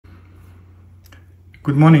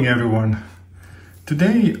Good morning, everyone.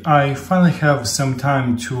 Today I finally have some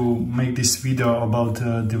time to make this video about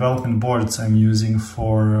the development boards I'm using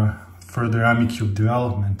for further AmiCube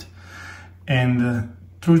development. And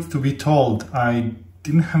truth to be told, I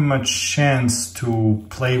didn't have much chance to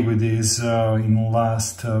play with these in the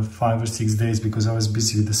last 5 or 6 days because I was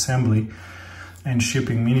busy with assembly and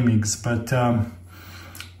shipping Minimigs. But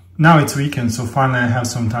now it's weekend, so finally I have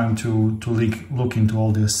some time to look into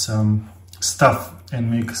all this stuff and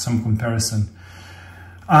make some comparison.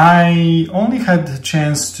 I only had the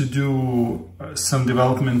chance to do some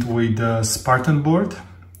development with the Spartan board,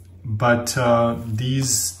 but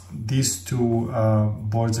these two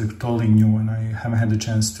boards are totally new, and I haven't had the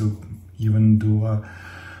chance to even do a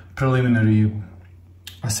preliminary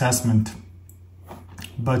assessment.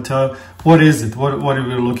 But what is it? What are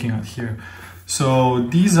we looking at here? So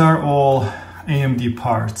these are all AMD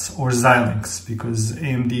parts, or Xilinx, because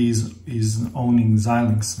AMD is owning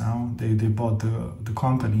Xilinx now. They bought the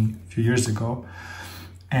company a few years ago.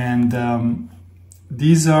 And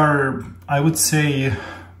these are, I would say,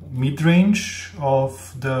 mid-range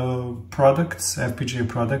of the products, FPGA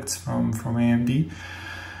products from AMD.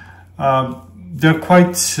 They're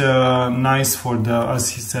quite nice for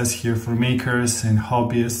as he says here, for makers and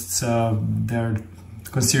hobbyists. They're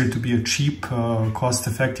considered to be a cheap,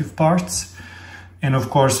 cost-effective parts. And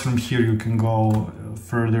of course, from here you can go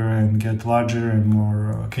further and get larger and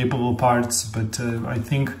more capable parts. But I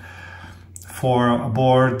think for a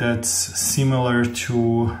board that's similar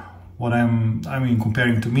to what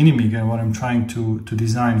comparing to Minimig and what I'm trying to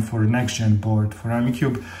design for a next-gen board for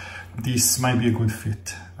AmiCube, this might be a good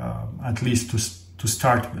fit, at least to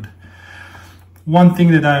start with. One thing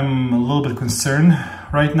that I'm a little bit concerned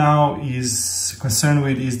right now is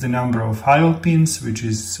the number of I/O pins, which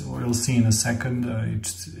is, we'll see in a second,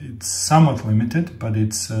 it's somewhat limited, but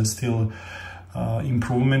it's still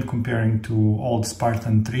improvement comparing to old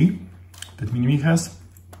Spartan 3 that Minimig has.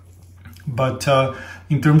 But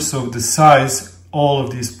in terms of the size, all of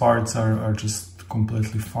these parts are just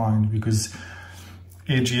completely fine, because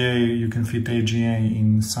AGA, you can fit AGA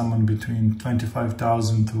in someone between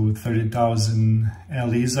 25,000 to 30,000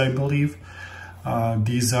 LEs, I believe.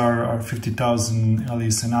 These are 50,000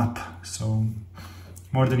 LEs and up, so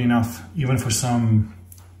more than enough, even for some,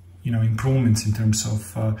 improvements in terms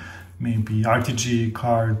of maybe RTG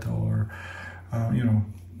card or,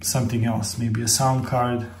 something else, maybe a sound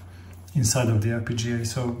card inside of the FPGA.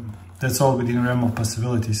 So that's all within the realm of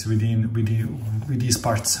possibilities with these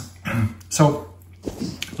parts. So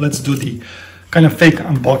let's do the kind of fake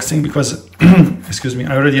unboxing, because excuse me,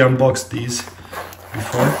 I already unboxed these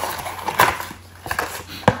before.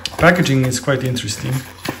 Packaging is quite interesting.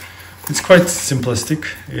 It's quite simplistic.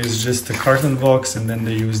 It's just a carton box, and then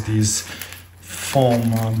they use these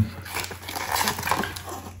foam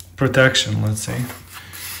protection, let's say.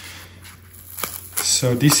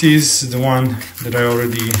 So this is the one that I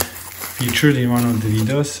already featured in one of the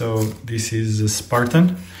videos. So this is a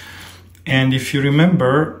Spartan. And if you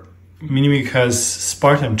remember, Minimig has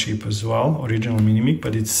Spartan chip as well, original Minimig,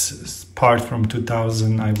 but it's part from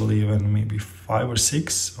 2000, I believe, and maybe 5 or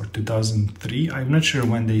 6 or 2003. I'm not sure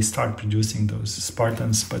when they start producing those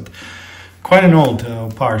Spartans, but quite an old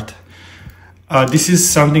part. This is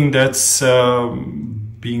something that's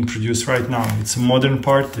being produced right now. It's a modern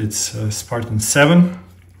part. It's Spartan 7.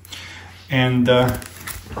 And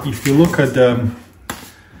if you look at the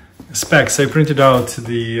specs, I printed out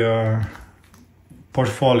the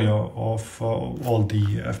portfolio of all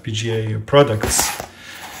the FPGA products.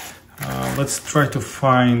 Let's try to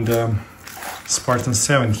find Spartan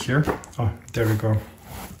 7 here. Oh, there we go.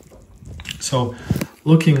 So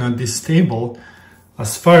looking at this table,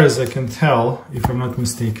 as far as I can tell, if I'm not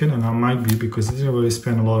mistaken, and I might be because I didn't really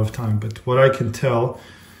spend a lot of time, but what I can tell,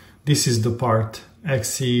 this is the part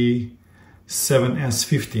XE7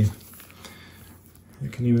 S50. You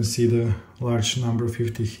can even see the large number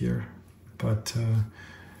 50 here, but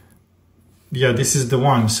yeah, this is the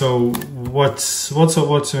one. So what's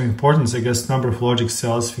so important, I guess, number of logic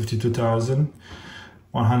cells,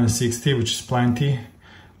 52,160, which is plenty.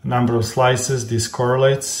 Number of slices, this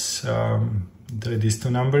correlates, these two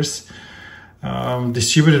numbers.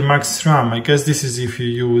 Distributed max RAM, I guess this is if you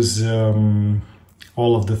use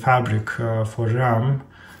all of the fabric for RAM,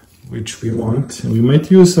 which we want. We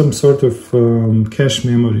might use some sort of cache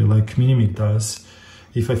memory like Minimig does,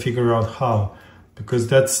 if I figure out how, because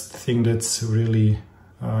that's the thing that's really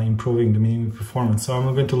improving the Minimig performance. So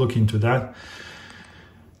I'm going to look into that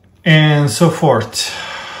and so forth.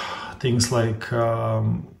 Things like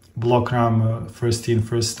block RAM, first in,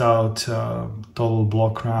 first out, total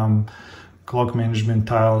block RAM, clock management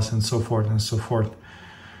tiles, and so forth and so forth.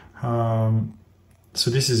 So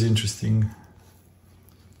this is interesting.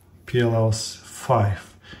 PLLs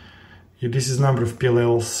 5. If this is number of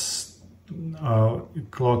PLLs,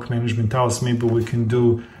 clock management tiles, maybe we can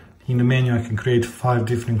do in the menu. I can create 5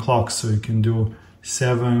 different clocks, so you can do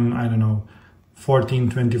 7, I don't know, 14,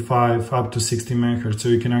 25, up to 60 megahertz. So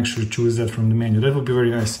you can actually choose that from the menu. That would be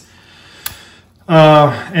very nice.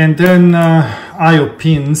 And then I/O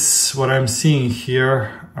pins, what I'm seeing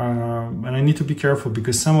here, and I need to be careful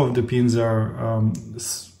because some of the pins are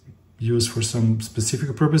used for some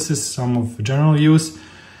specific purposes, some of general use,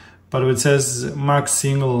 but it says max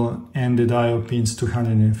single-ended I/O pins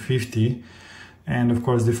 250, and of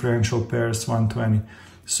course differential pairs 120.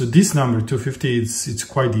 So this number 250, it's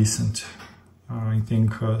quite decent, I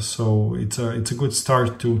think. So it's a good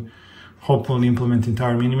start to hopefully implement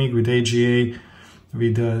entire Minimig with AGA,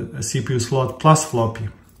 with a CPU slot plus floppy.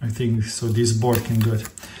 I think so this board can do it.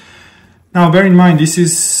 Now bear in mind, this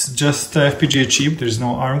is just a FPGA chip. There's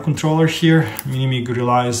no ARM controller here. Minimig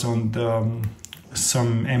relies on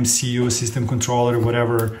some MCU system controller,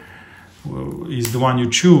 whatever is the one you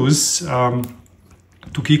choose, to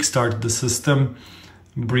kickstart the system,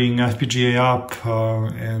 bring FPGA up,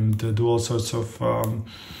 and do all sorts of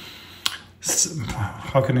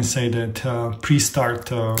how can I say that, pre-start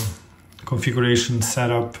configuration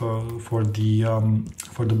setup for the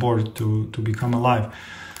board to become alive.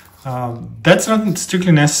 That's not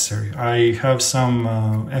strictly necessary. I have some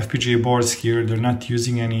FPGA boards here. They're not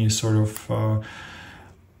using any sort of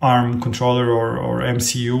ARM controller or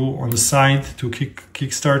MCU on the side to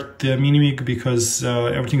kickstart the Minimig, because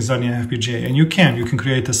everything's done in FPGA. And you can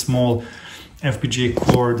create a small FPGA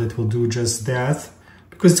core that will do just that,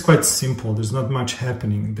 because it's quite simple. There's not much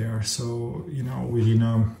happening there. So, you know, within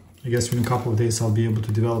a couple of days, I'll be able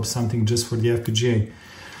to develop something just for the FPGA.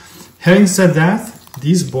 Having said that,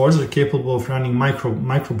 these boards are capable of running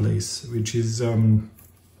Microblaze, which is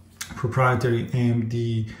proprietary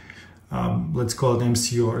AMD, let's call it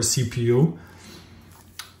MCU or CPU.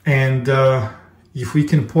 And if we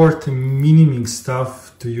can port Minimig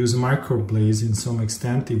stuff to use Microblaze in some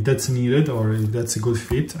extent, if that's needed or if that's a good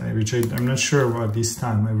fit, which I'm not sure about this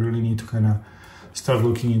time. I really need to kind of start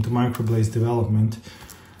looking into Microblaze development.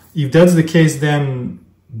 If that's the case, then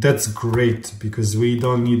that's great, because we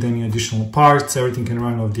don't need any additional parts. Everything can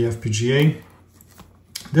run off the FPGA.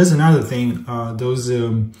 There's another thing, those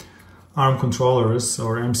ARM controllers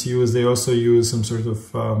or MCUs, they also use some sort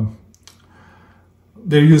of,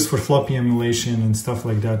 they're used for floppy emulation and stuff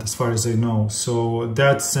like that, as far as I know. So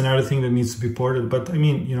that's another thing that needs to be ported. But I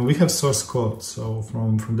mean, you know, we have source code. So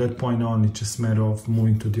from that point on, it's just a matter of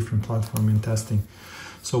moving to a different platform and testing.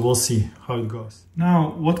 So we'll see how it goes.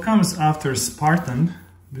 Now, what comes after Spartan,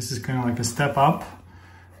 this is kind of like a step up,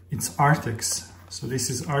 it's Artix. So this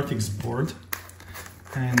is Artix board.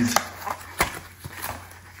 And if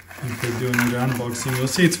I do another unboxing, you'll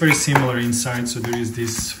see it's very similar inside. So there is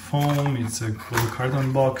this foam, it's a little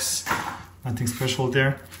cardon box, nothing special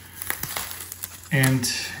there. And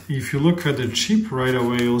if you look at the chip right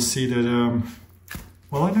away, you'll see that,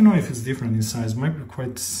 well, I don't know if it's different in size, might be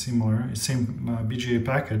quite similar, same BGA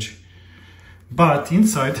package. But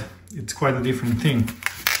inside, it's quite a different thing.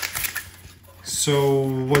 So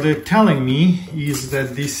what they're telling me is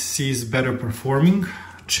that this is better performing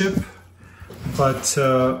chip, but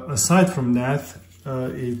aside from that,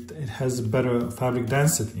 it has a better fabric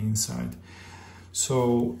density inside.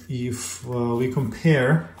 So if we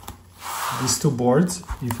compare these two boards,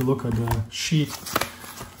 if you look at the sheet,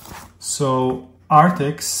 so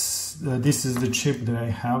Artix, this is the chip that I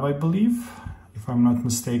have, I believe, if I'm not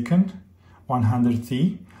mistaken,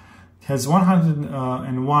 100T. It has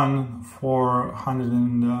 101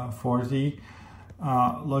 440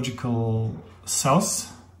 logical cells,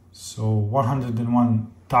 so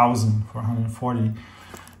 101,440.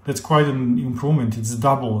 That's quite an improvement. It's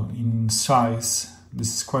double in size.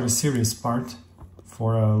 This is quite a serious part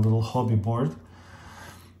for a little hobby board.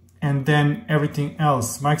 And then everything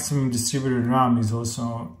else, maximum distributed RAM is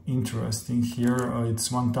also interesting here.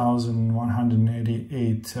 It's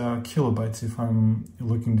 1,188 kilobytes, if I'm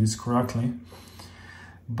looking this correctly.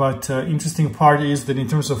 But interesting part is that in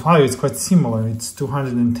terms of I/O, it's quite similar. It's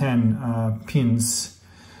 210 pins.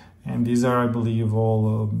 And these are, I believe,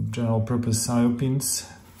 all general purpose I/O pins.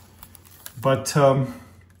 But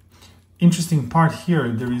interesting part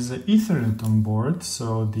here, there is an Ethernet on board,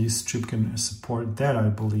 so this chip can support that, I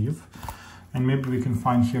believe. And maybe we can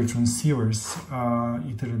find here transceivers,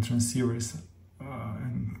 Ethernet transceivers,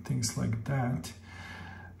 and things like that.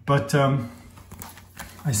 But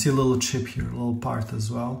I see a little chip here, a little part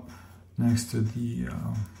as well, next to the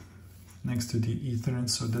next to the Ethernet,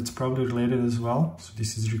 so that's probably related as well. So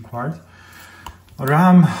this is required.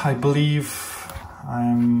 RAM, I believe,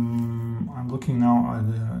 I'm looking now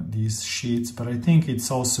at these sheets, but I think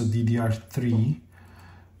it's also DDR3,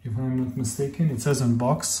 if I'm not mistaken. It says on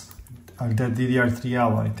box that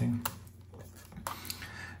DDR3L, I think.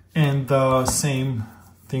 And the same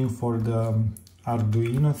thing for the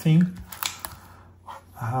Arduino thing.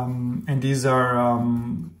 And these are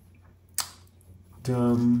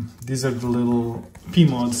the little P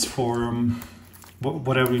mods for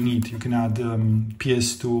whatever you need. You can add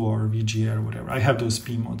PS2 or VGA or whatever. I have those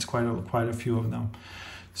P mods, quite a few of them,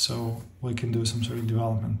 so we can do some sort of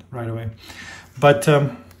development right away. But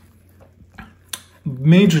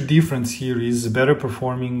major difference here is better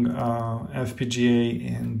performing FPGA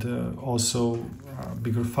and also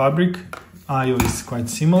bigger fabric. I/O is quite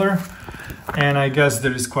similar, and I guess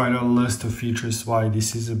there is quite a list of features why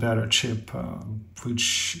this is a better chip,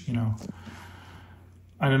 which, you know,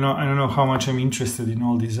 I don't know how much I'm interested in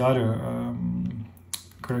all these other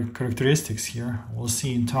characteristics here. We'll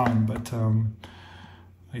see in time, but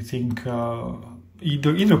I think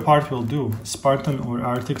either part will do, Spartan or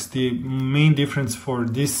RTX. The main difference for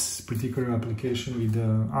this particular application with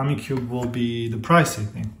the AmiCube will be the price, I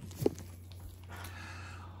think.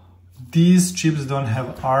 These chips don't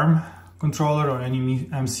have ARM controller or any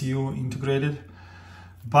MCU integrated,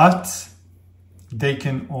 but they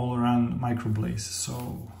can all run microblaze.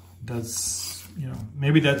 So that's, you know,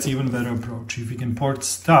 maybe that's even better approach. If you can port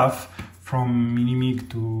stuff from Minimig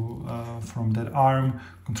to from that ARM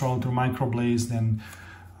controller to microblaze, then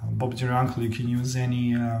Bob's your uncle. You can use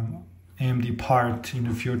any AMD part in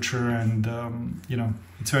the future, and you know,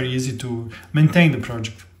 it's very easy to maintain the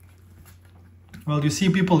project. Well, you see,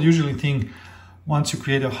 people usually think once you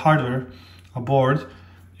create a hardware, a board,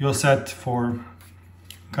 you're set for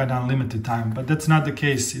kind of unlimited time, but that's not the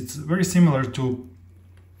case. It's very similar to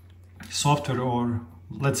software or,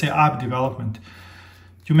 let's say, app development.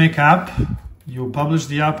 You make app, you publish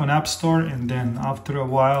the app on App Store, and then after a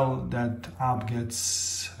while that app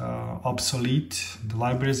gets obsolete, the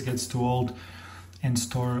libraries gets too old, and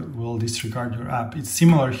store will disregard your app. It's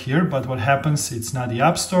similar here, but what happens, it's not the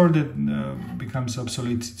App Store that becomes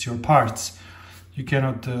obsolete, it's your parts. You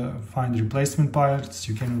cannot find replacement parts,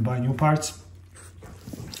 you cannot buy new parts,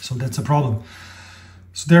 so that's a problem.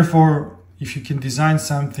 So therefore, if you can design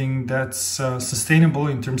something that's sustainable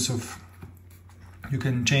in terms of you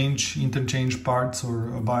can interchange parts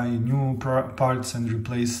or buy new parts and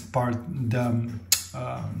replace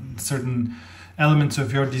certain elements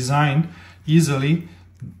of your design easily,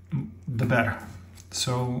 the better.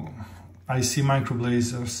 So I see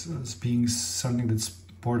microblaze as being something that's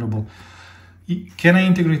portable. Can I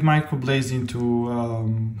integrate microblaze into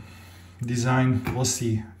design? We'll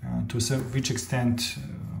see. To which extent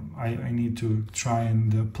I need to try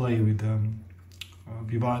and play with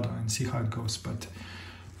Vivado and see how it goes, but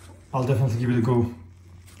I'll definitely give it a go.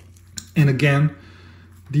 And again,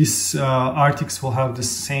 this RTX will have the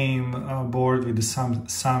same board with the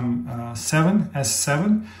Zinq-7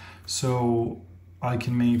 SoC, so I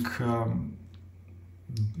can make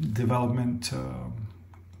development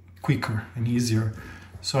quicker and easier.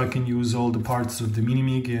 So I can use all the parts of the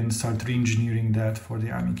Minimig and start re-engineering that for the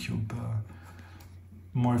AmiCube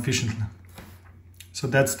more efficiently. So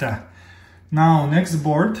that's that. Now, next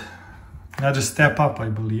board, another step up, I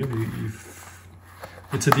believe. If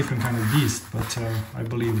it's a different kind of beast, but I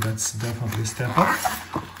believe that's definitely a step up.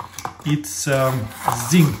 It's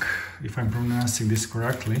Zinq, if I'm pronouncing this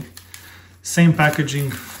correctly. Same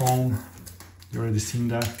packaging, foam, you already seen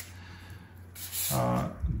that.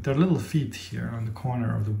 There are little feet here on the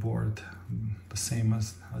corner of the board, the same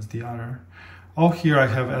as the other. Oh, here I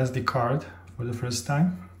have SD card for the first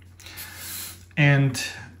time. And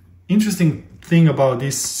interesting thing about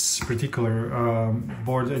this particular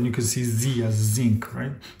board, and you can see Z as Zinc,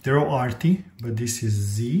 right? They're all RT, but this is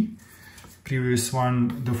Z. Previous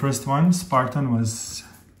one, the first one, Spartan, was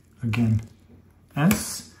again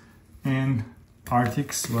S, and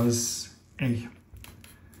RTX was A.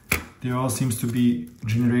 They all seems to be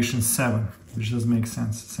generation 7, which does make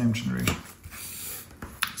sense, same generation.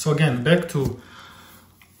 So again, back to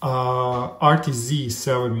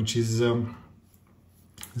RTZ7, which is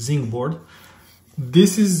Zinc board.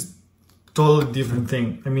 This is totally different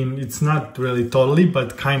thing. I mean, it's not really totally,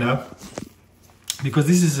 but kind of, because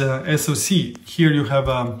this is a SoC. Here you have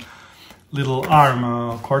a little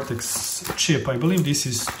ARM Cortex chip. I believe this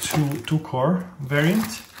is two core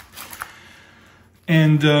variant.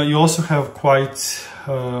 And you also have quite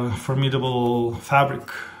formidable fabric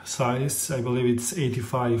size. I believe it's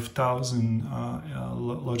 85,000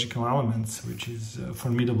 logical elements, which is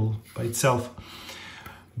formidable by itself.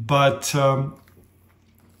 But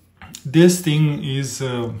this thing is,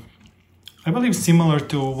 I believe, similar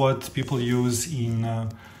to what people use in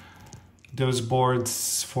those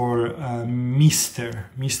boards for Mister.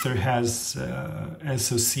 Mister has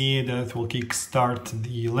SoC that will kickstart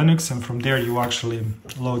the Linux, and from there you actually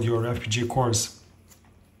load your FPGA cores.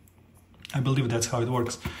 I believe that's how it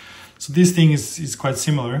works. So this thing is quite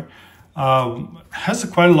similar. Has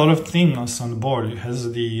quite a lot of things on the board. It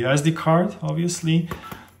has the SD card, obviously,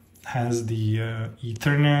 has the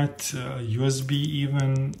Ethernet, USB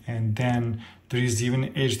even, and then there is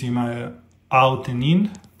even HDMI out and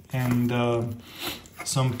in, and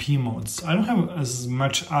some P modes. I don't have as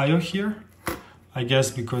much I/O here, I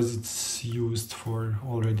guess because it's used for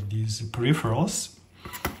already these peripherals.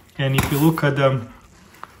 And if you look at the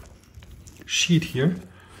sheet here,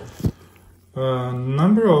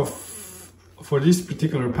 number of, for this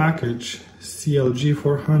particular package, CLG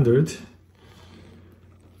 400,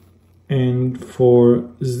 and for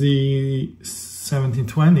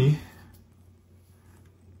Z1720,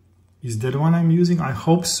 is that one I'm using? I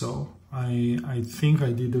hope so. I think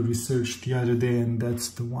I did the research the other day, and that's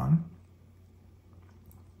the one.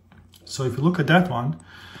 So if you look at that one,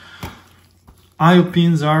 I/O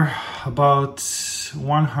pins are about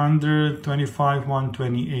 125,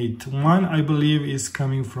 128. One, I believe, is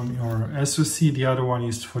coming from your SoC, the other one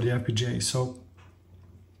is for the FPGA. So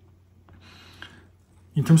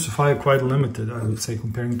in terms of I/O, quite limited, I would say,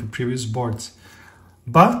 comparing to previous boards.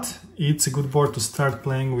 But it's a good board to start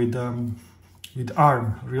playing with ARM,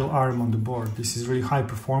 real ARM on the board. This is really high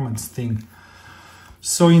performance thing.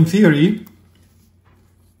 So in theory,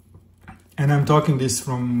 and I'm talking this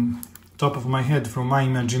from top of my head, from my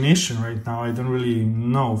imagination right now, I don't really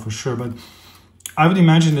know for sure, but I would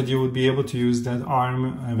imagine that you would be able to use that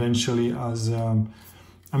ARM eventually as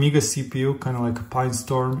Amiga CPU, kind of like a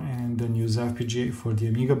Pinestorm, and then use FPGA for the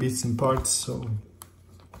Amiga bits and parts. So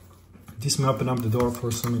this may open up the door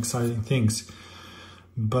for some exciting things,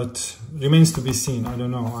 but remains to be seen. I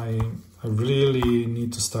don't know. I really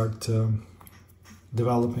need to start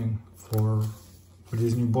developing for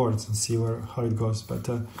these new boards and see how it goes. But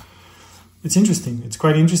it's interesting. It's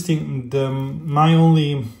quite interesting. My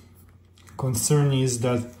only concern is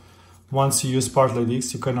that once you use part like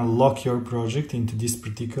this, you kind of lock your project into this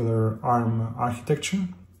particular ARM architecture.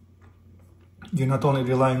 You're not only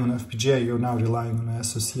relying on FPGA, you're now relying on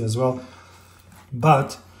SoC as well.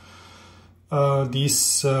 But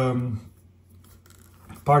this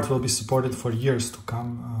part will be supported for years to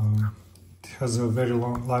come. It has a very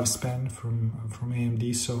long lifespan from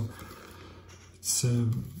AMD, so it's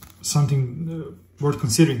something worth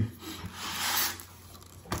considering.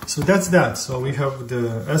 So that's that. So we have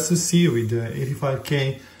the SoC with the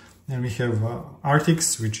 85K, and we have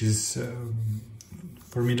Artix, which is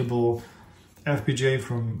formidable FPGA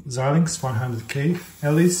from Xilinx, 100K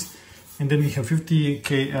Alice, and then we have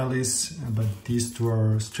 50K Alice, but these two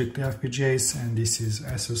are strictly FPGAs, and this is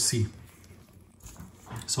SoC.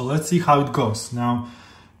 So let's see how it goes. Now,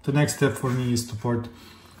 the next step for me is to port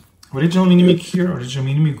original Minimig here, original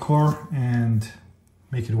Minimig core, and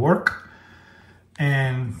make it work.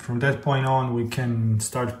 And from that point on, we can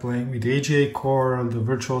start playing with the AGA core, the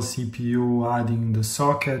virtual CPU, adding the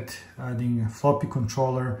socket, adding a floppy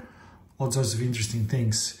controller, all sorts of interesting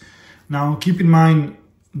things. Now, keep in mind,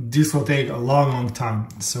 this will take a long time.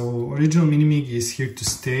 So original Minimig is here to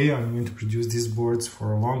stay. I'm going to produce these boards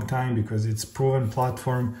for a long time because it's a proven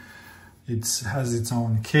platform. It has its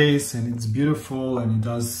own case and it's beautiful and it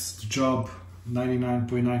does the job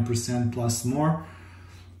 99.9% plus more.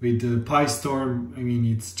 With the Pinestorm, I mean,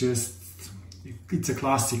 it's a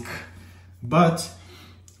classic. But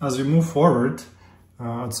as we move forward,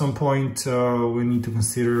 at some point we need to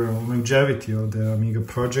consider longevity of the Amiga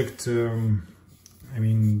project. I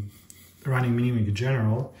mean, running Minimig in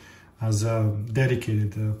general as a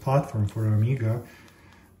dedicated platform for Amiga.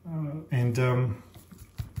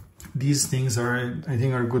 These things I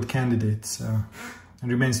think are good candidates. It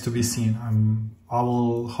remains to be seen. I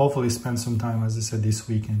will hopefully spend some time, as I said, this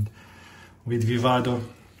weekend with Vivado.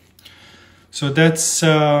 So that's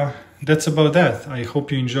about that. I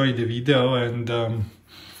hope you enjoyed the video, and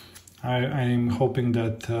I'm hoping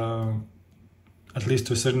that at least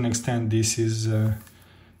to a certain extent this is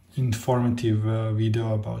informative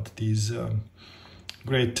video about these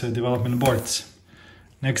great development boards.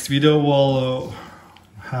 Next video will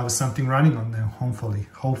have something running on them, hopefully.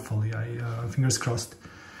 Fingers crossed.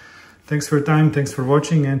 Thanks for your time, thanks for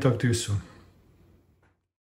watching, and talk to you soon.